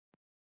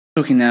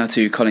Talking now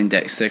to Colin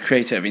Dexter,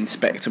 creator of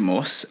Inspector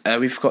Morse.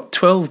 We've got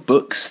 12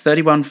 books,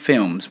 31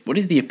 films. What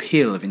is the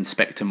appeal of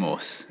Inspector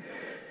Morse?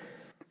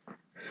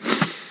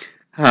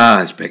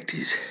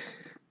 Inspector's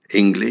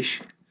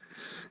English,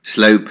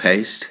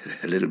 slow-paced,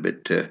 a little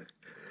bit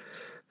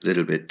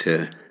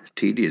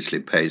tediously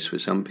paced for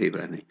some people.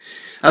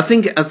 I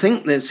think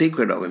the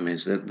secret of him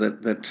is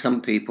that some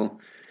people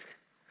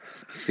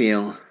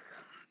feel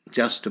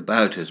just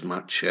about as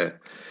much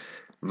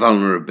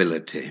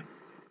vulnerability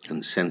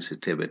and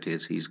sensitivity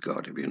as he's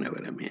got, if you know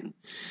what I mean.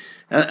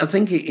 I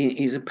think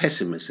he's a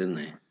pessimist, isn't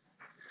he?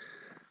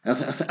 I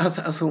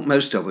thought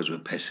most of us were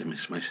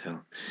pessimists myself.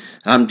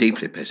 I'm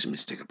deeply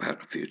pessimistic about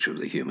the future of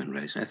the human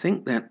race. I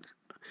think that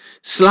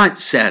slight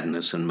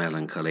sadness and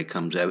melancholy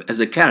comes out as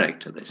a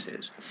character, this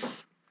is.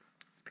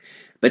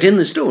 But in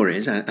the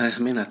stories, I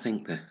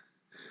think that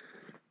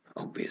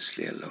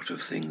obviously a lot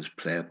of things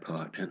play a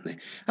part, don't they?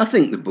 I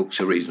think the books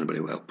are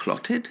reasonably well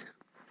plotted.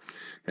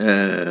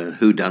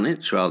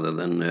 Whodunits rather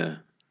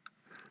than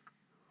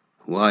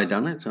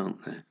why-dunnits,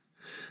 aren't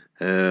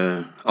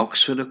they?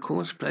 Oxford, of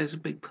course, plays a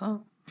big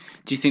part.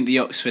 Do you think the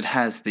Oxford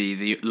has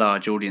the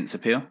large audience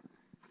appeal?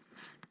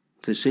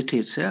 The city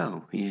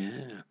itself,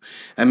 yeah.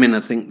 I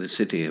think the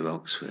city of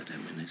Oxford,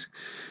 it's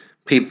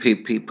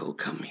people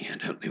come here,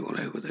 don't they, all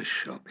over the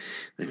shop.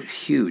 They're a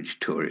huge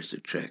tourist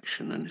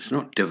attraction, and it's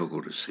not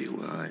difficult to see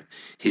why.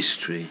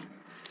 History,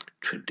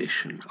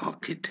 tradition,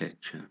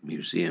 architecture,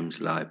 museums,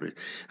 libraries.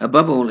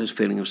 Above all, this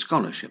feeling of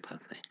scholarship, I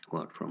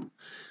think, from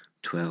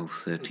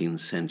 12th,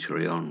 13th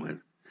century onward.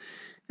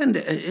 And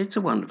it's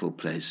a wonderful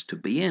place to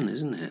be in,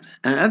 isn't it?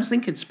 And I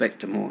think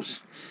Inspector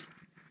Morse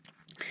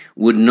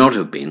would not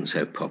have been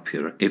so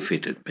popular if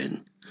it had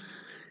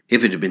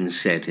been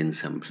set in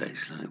some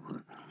place like I don't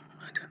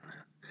know.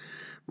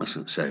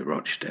 Mustn't say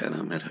Rochdale.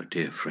 I met a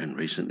dear friend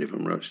recently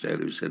from Rochdale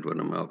who said what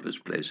a marvellous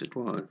place it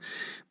was.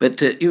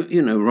 But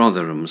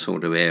Rotherham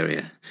sort of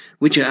area,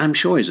 which I'm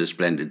sure is a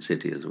splendid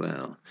city as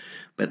well.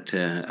 But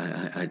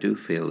I do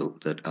feel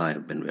that I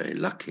have been very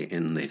lucky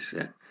in this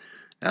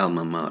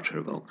alma mater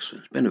of Oxford.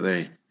 It's been a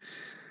very,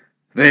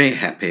 very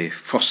happy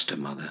foster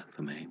mother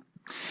for me.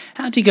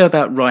 How do you go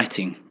about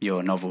writing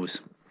your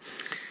novels?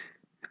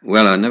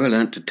 Well, I never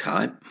learnt to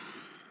type,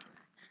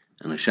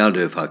 and I shall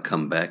do if I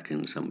come back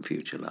in some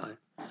future life.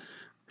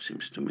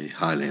 Seems to me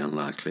highly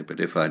unlikely, but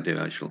if I do,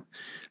 I shall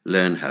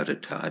learn how to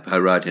type. I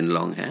write in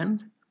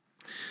longhand,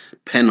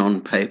 pen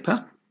on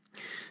paper,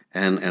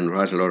 and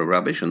write a lot of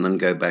rubbish, and then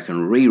go back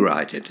and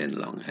rewrite it in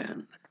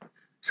longhand.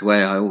 It's the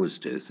way I always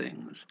do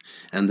things.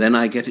 And then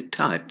I get it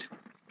typed.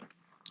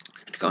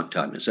 I can't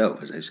type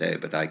myself, as I say,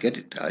 but I get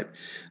it typed.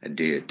 A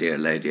dear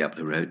lady up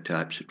the road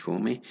types it for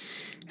me.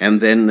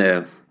 And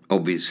then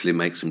obviously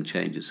make some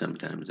changes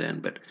sometimes then.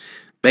 But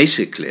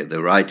basically,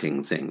 the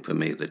writing thing for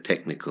me, the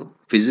technical,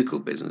 physical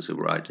business of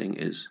writing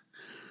is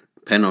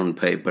pen on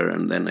paper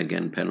and then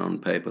again pen on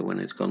paper. When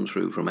it's gone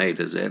through from A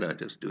to Z, I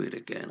just do it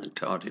again and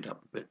tart it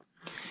up a bit.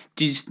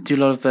 Do you do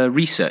a lot of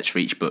research for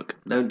each book?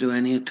 Don't do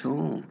any at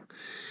all.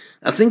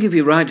 I think if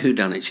you write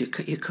whodunits, you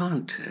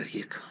can't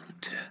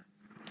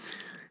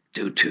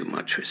do too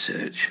much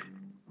research.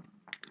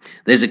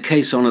 There's a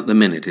case on at the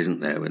minute, isn't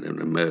there, where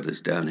the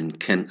murder's down in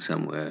Kent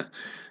somewhere,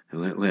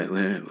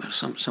 where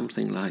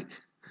something like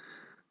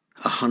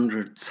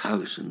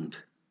 100,000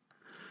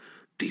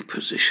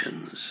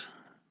 depositions,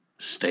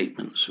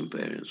 statements from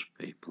various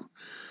people,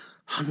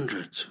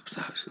 hundreds of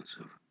thousands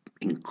of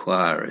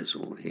inquiries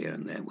all here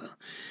and there. Well,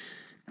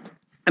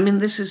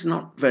 this is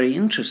not very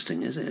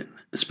interesting, is it?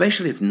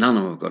 Especially if none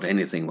of them have got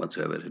anything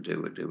whatsoever to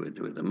do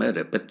with the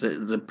murder. But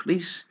the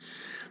police,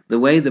 the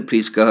way the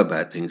police go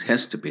about things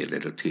has to be a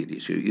little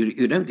tedious.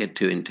 You don't get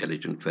two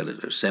intelligent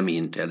fellas or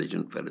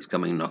semi-intelligent fellas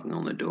coming knocking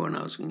on the door and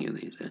asking you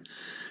these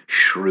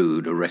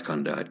shrewd or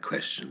recondite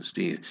questions,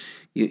 do you?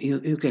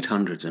 You get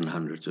hundreds and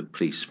hundreds of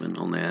policemen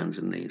on their hands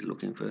and knees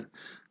looking for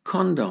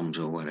condoms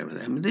or whatever.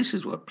 This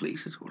is what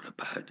police is all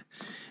about.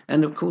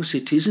 And of course,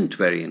 it isn't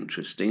very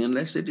interesting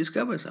unless they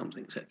discover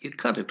something. So you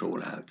cut it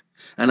all out.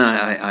 And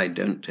I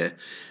don't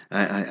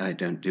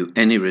do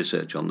any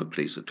research on the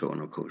police at all.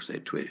 And of course, they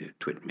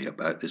twit me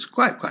about this,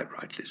 quite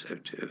rightly so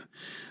too.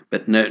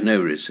 But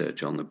no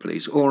research on the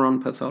police or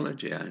on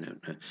pathology. I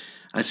don't know.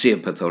 I see a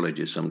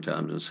pathologist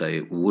sometimes and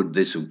say, would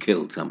this have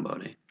killed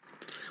somebody?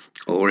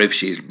 Or if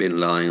she's been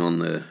lying on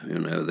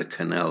the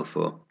canal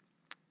for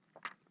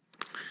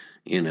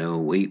a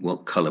week,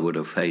 what colour would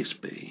her face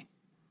be?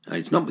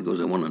 It's not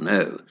because I want to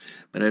know,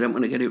 but I don't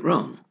want to get it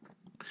wrong.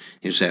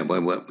 You say,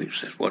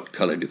 what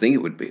colour do you think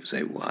it would be? You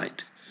say,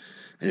 white.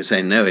 And you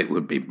say, no, it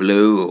would be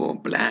blue or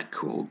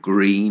black or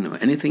green or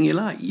anything you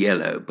like,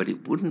 yellow, but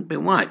it wouldn't be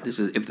white. This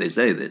is if they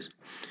say this,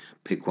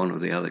 pick one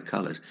of the other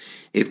colours.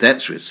 If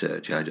that's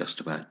research, I just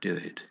about do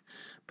it.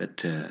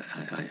 But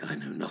I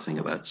know nothing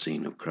about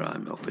scene of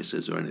crime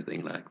officers or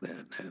anything like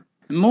that, no.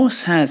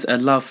 Morse has a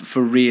love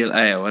for real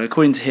ale, and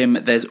according to him,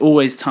 there's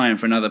always time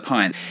for another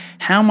pint.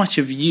 How much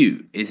of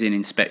you is in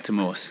Inspector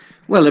Morse?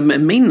 Well, a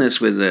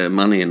meanness with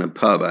money in a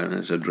pub,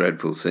 it's a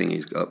dreadful thing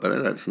he's got,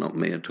 but that's not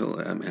me at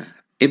all.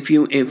 if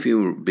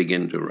you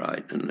begin to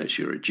write, unless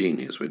you're a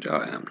genius, which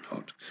I am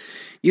not,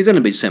 you're going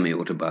to be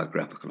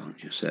semi-autobiographical,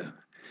 aren't you? So,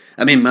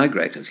 I mean, my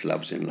greatest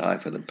loves in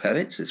life are the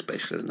poets,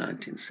 especially the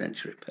 19th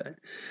century poet.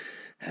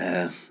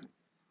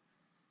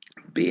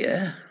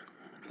 Beer,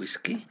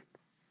 whiskey,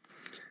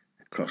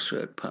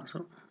 crossword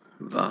puzzle,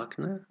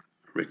 Wagner,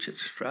 Richard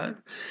Strauss.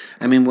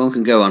 I mean, one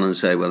can go on and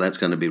say, well, that's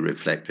going to be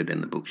reflected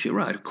in the books you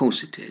write. Of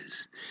course it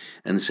is.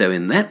 And so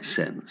in that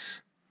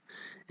sense,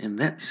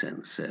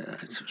 I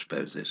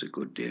suppose there's a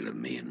good deal of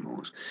me in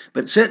Morse,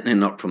 but certainly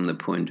not from the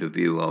point of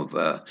view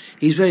of,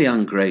 he's very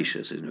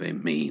ungracious, he's very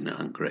mean and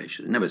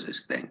ungracious. He never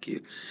says thank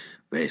you.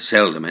 Very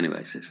seldom,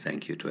 anyway, says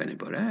thank you to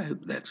anybody. I hope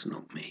that's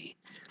not me.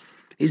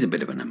 He's a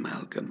bit of an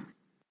amalgam.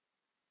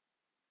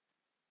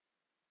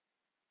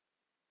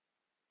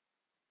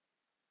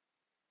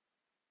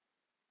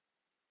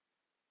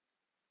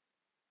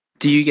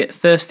 Do you get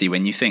thirsty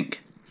when you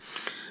think?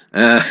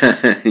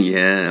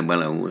 Yeah,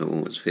 well, I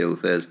always feel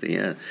thirsty,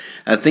 yeah.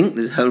 I think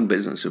the whole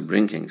business of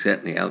drinking,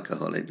 certainly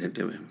alcohol, it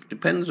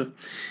depends on...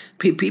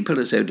 People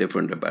are so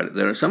different about it.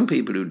 There are some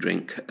people who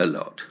drink a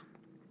lot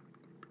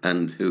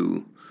and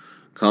who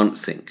can't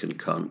think and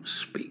can't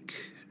speak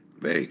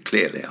very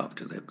clearly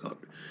after they've got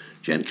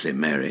gently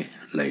merry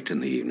late in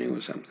the evening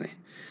or something.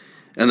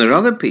 And there are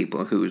other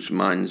people whose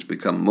minds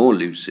become more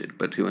lucid,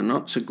 but who are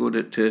not so good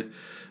at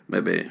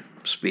maybe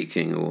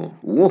speaking or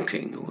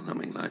walking or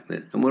something like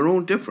that. And we're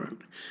all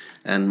different.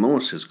 And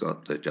Morse has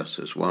got just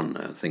this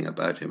one thing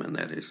about him, and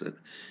that is that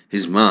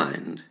his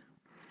mind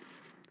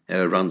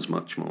runs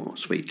much more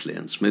sweetly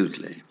and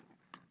smoothly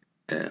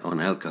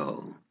on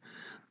alcohol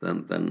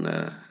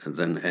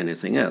than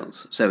anything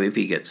else. So if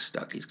he gets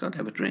stuck, he's got to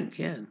have a drink,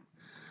 yeah.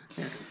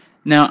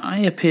 Now, I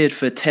appeared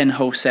for 10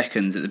 whole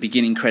seconds at the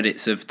beginning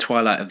credits of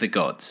Twilight of the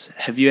Gods.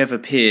 Have you ever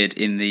appeared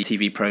in the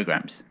TV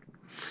programmes?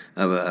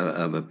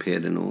 I've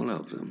appeared in all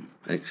of them,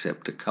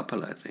 except a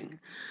couple, I think.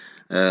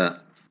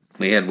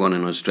 We had one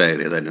in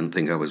Australia. They didn't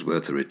think I was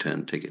worth a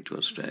return ticket to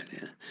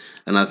Australia.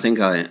 And I think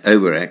I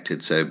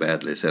overacted so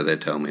badly, so they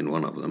told me in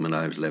one of them, and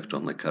I was left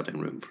on the cutting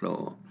room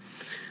floor.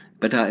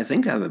 But I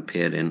think I've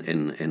appeared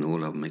in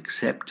all of them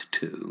except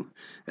two.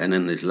 And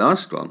in this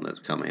last one that's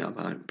coming up,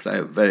 I play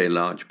a very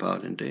large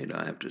part indeed,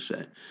 I have to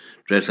say.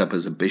 Dress up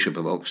as a Bishop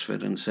of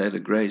Oxford and say the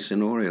grace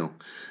in Oriel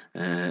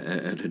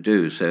to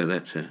do. So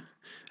that's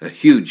a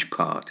huge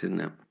part,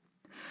 isn't it?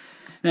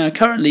 Now,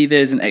 currently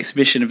there's an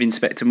exhibition of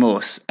Inspector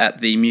Morse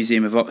at the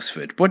Museum of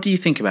Oxford. What do you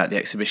think about the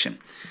exhibition?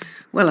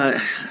 Well,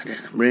 I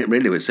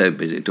really was so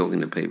busy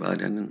talking to people, I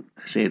didn't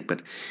see it,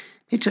 but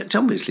it's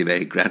obviously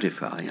very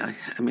gratifying. I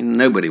mean,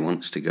 nobody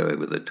wants to go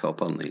over the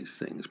top on these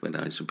things, but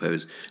I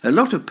suppose a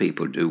lot of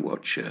people do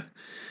watch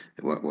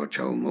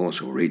old Morse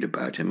or read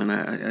about him, and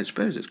I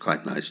suppose it's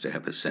quite nice to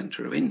have a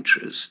centre of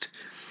interest.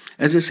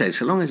 As I say,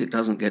 so long as it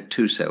doesn't get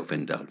too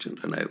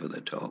self-indulgent and over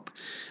the top.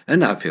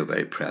 And I feel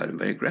very proud and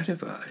very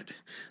gratified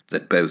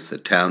that both the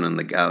town and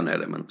the gown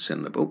elements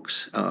in the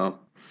books are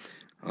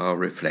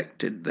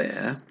reflected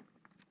there,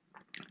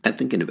 I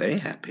think in a very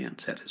happy and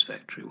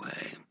satisfactory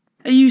way.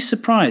 Are you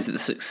surprised at the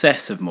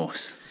success of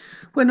Morse?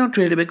 Well, not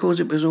really, because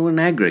it was all an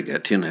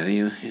aggregate,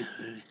 you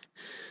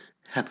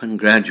happened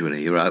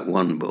gradually. You write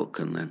one book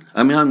and then...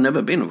 I mean, I've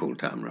never been a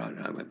full-time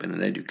writer. I've been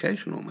in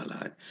education all my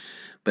life.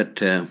 But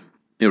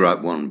you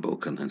write one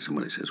book and then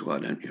somebody says, why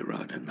don't you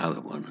write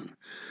another one? And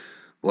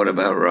what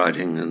about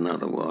writing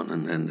another one?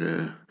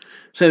 And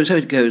so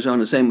it goes on.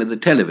 The same with the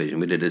television.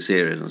 We did a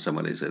series and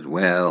somebody says,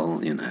 well,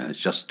 it's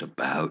just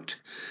about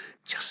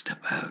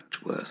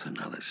worth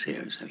another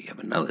series. So you have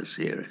another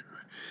series.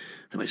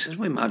 Somebody says,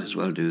 we might as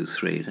well do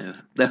 3. So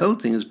the whole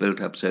thing is built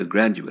up so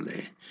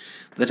gradually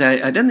that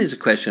I don't think it's a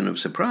question of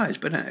surprise,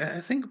 but I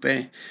think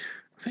very,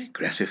 very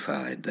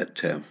gratified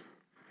that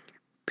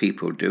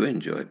people do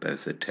enjoy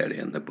both the telly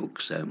and the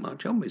book so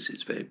much. Obviously,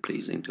 it's very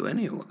pleasing to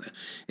any author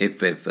if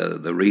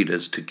the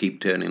readers to keep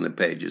turning the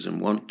pages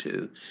and want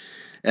to.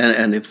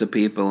 And if the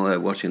people are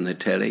watching the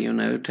telly,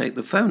 take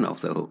the phone off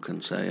the hook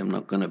and say, I'm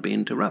not going to be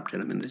interrupted.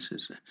 I mean, this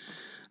is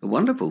a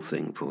wonderful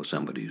thing for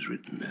somebody who's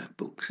written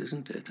books,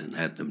 isn't it? And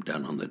had them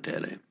done on the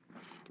telly.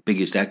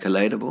 Biggest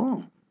accolade of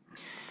all.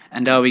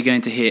 And are we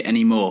going to hear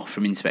any more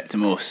from Inspector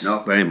Morse?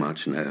 Not very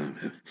much, no.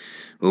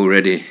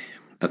 Already,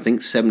 I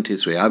think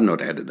 73. I've not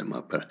added them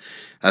up, but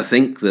I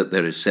think that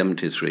there is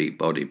 73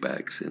 body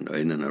bags in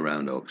and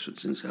around Oxford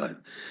since I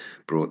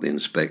brought the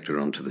inspector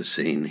onto the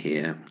scene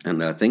here.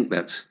 And I think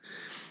that's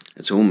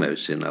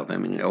almost enough. I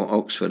mean,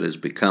 Oxford has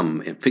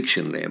become,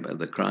 fictionally,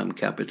 the crime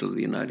capital of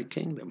the United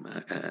Kingdom.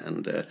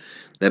 And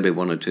there'll be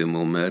 1 or 2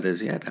 more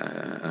murders yet.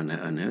 I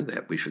know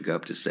that. We should go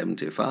up to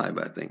 75,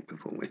 I think,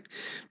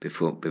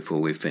 before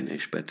we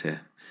finish. But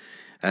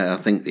I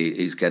think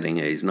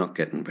he's not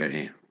getting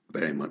very,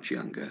 very much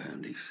younger,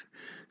 and he's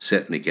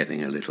certainly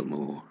getting a little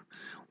more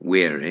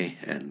weary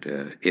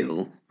and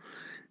ill.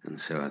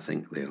 And so I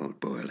think the old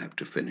boy will have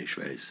to finish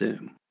very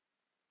soon.